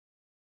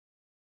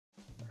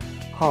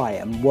Hi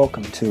and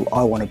welcome to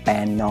I Want to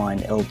Band 9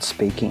 IELTS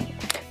Speaking.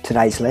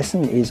 Today's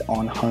lesson is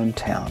on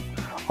hometown.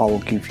 I will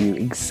give you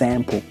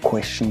example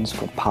questions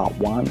for part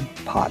 1,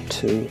 part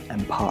 2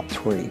 and part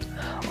 3.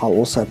 I'll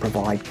also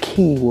provide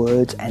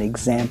keywords and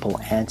example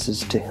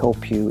answers to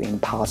help you in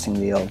passing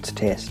the IELTS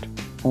test.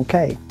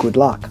 Okay, good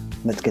luck.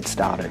 Let's get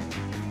started.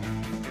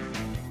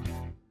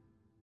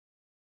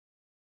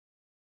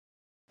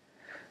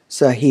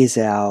 So here's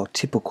our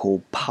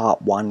typical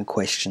part 1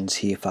 questions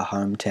here for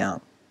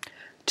hometown.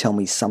 Tell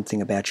me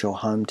something about your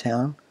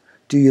hometown.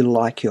 Do you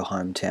like your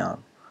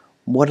hometown?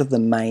 What are the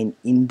main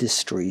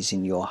industries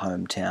in your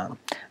hometown?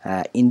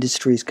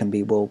 Industries can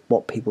be, well,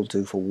 what people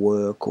do for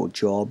work or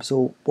jobs,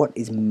 or what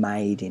is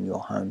made in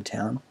your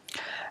hometown.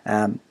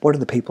 What are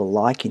the people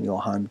like in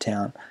your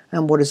hometown?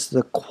 And what is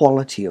the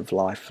quality of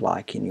life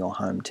like in your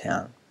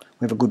hometown?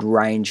 We have a good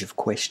range of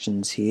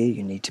questions here.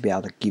 You need to be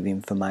able to give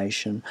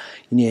information.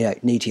 You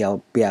need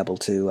to be able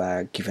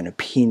to give an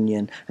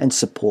opinion and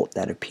support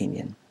that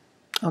opinion.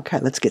 Okay,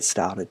 let's get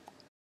started.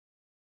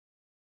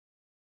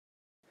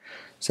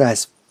 So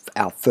as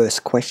our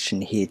first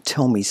question here,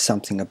 tell me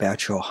something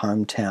about your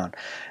hometown.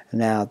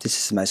 Now, this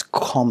is the most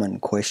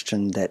common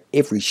question that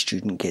every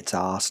student gets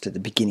asked at the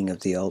beginning of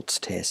the IELTS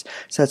test,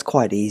 so it's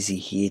quite easy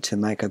here to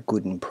make a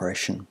good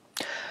impression.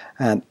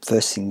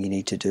 First thing you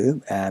need to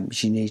do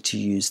is you need to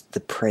use the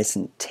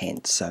present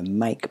tense, so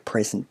make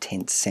present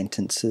tense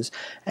sentences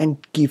and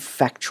give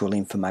factual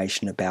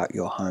information about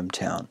your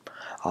hometown,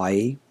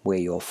 i.e. where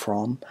you're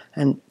from,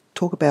 and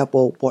talk about,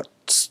 well, what's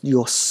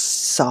your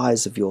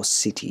size of your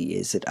city.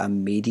 Is it a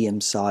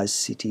medium-sized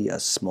city, a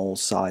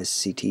small-sized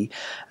city,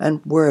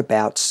 and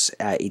whereabouts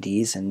it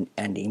is, and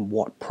in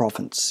what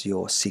province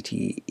your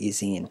city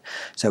is in.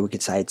 So we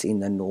could say it's in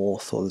the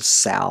north or the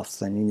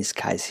south, and in this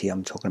case here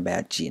I'm talking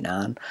about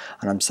Jinan,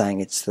 and I'm saying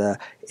it's the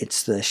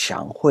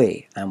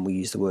Shanhui, and we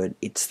use the word,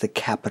 it's the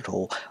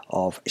capital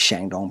of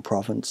Shandong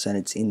province, and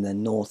it's in the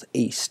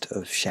northeast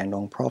of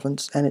Shandong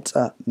province, and it's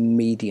a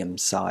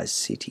medium-sized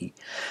city.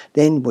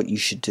 Then what you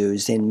should do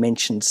is then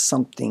mention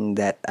something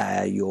that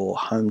your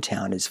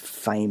hometown is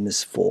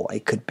famous for.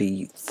 It could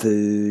be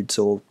foods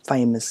or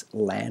famous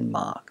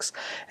landmarks.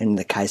 In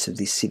the case of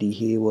this city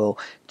here, well,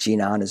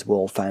 Jinan is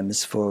well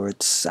famous for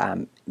its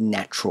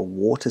natural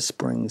water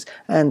springs,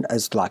 and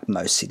as like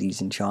most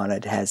cities in China,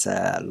 it has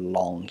a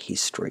long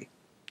history.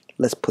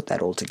 Let's put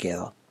that all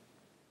together.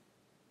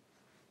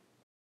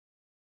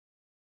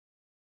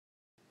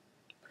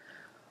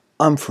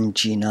 I'm from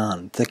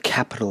Jinan, the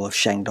capital of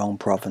Shandong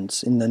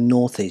province in the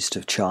northeast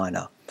of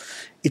China.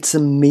 It's a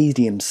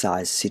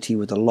medium-sized city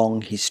with a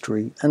long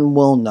history and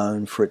well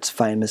known for its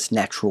famous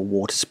natural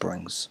water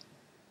springs.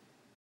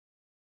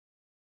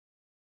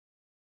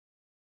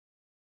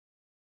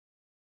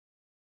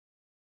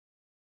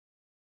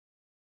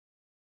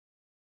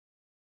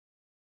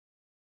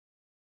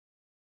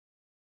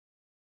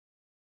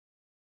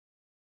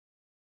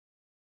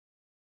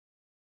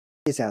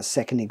 Here's our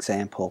second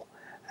example.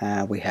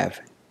 We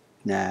have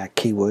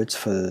keywords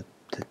for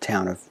the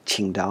town of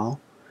Qingdao.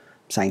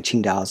 Saying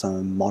Qingdao is a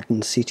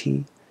modern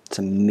city, it's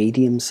a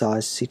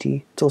medium-sized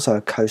city, it's also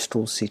a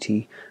coastal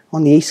city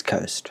on the east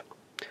coast.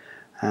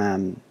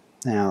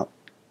 Now,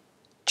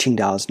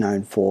 Qingdao is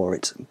known for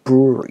its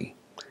brewery,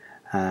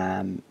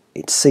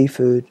 its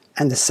seafood,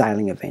 and the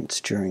sailing events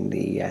during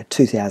the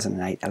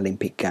 2008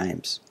 Olympic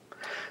Games.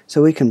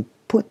 So we can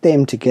put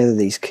them together,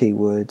 these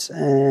keywords,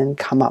 and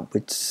come up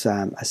with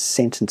a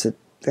sentence that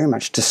very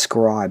much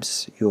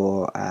describes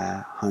your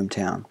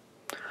hometown.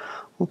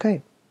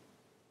 Okay.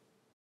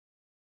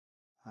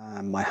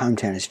 My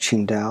hometown is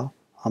Qingdao,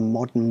 a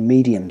modern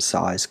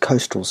medium-sized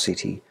coastal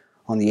city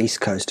on the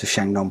east coast of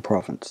Shandong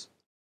province.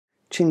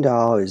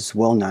 Qingdao is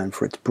well known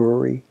for its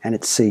brewery and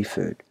its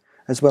seafood,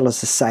 as well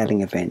as the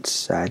sailing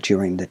events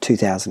during the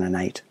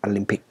 2008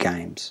 Olympic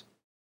Games.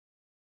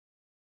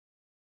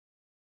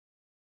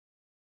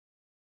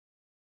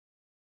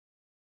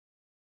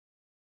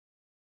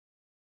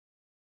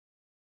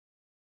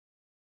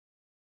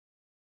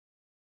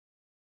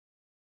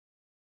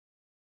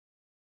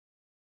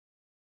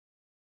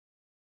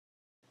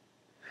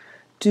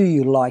 Do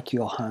you like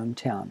your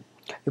hometown?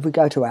 If we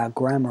go to our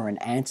grammar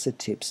and answer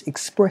tips,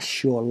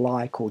 express your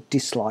like or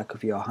dislike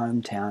of your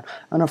hometown,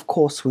 and of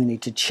course we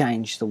need to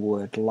change the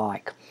word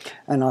like.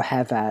 And I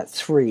have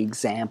 3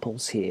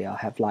 examples here. I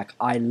have like,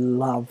 I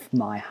love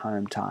my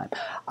hometown,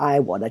 爱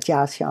我的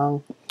家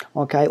乡,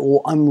 okay,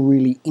 or I'm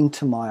really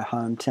into my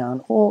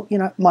hometown, or, you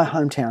know, my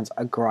hometown's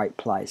a great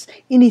place.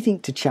 Anything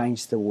to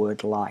change the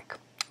word like.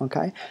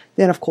 Okay,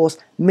 then of course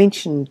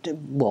mention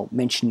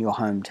your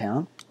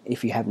hometown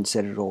if you haven't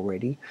said it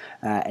already.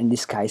 In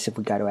this case, if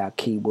we go to our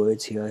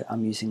keywords here,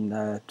 I'm using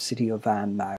the city of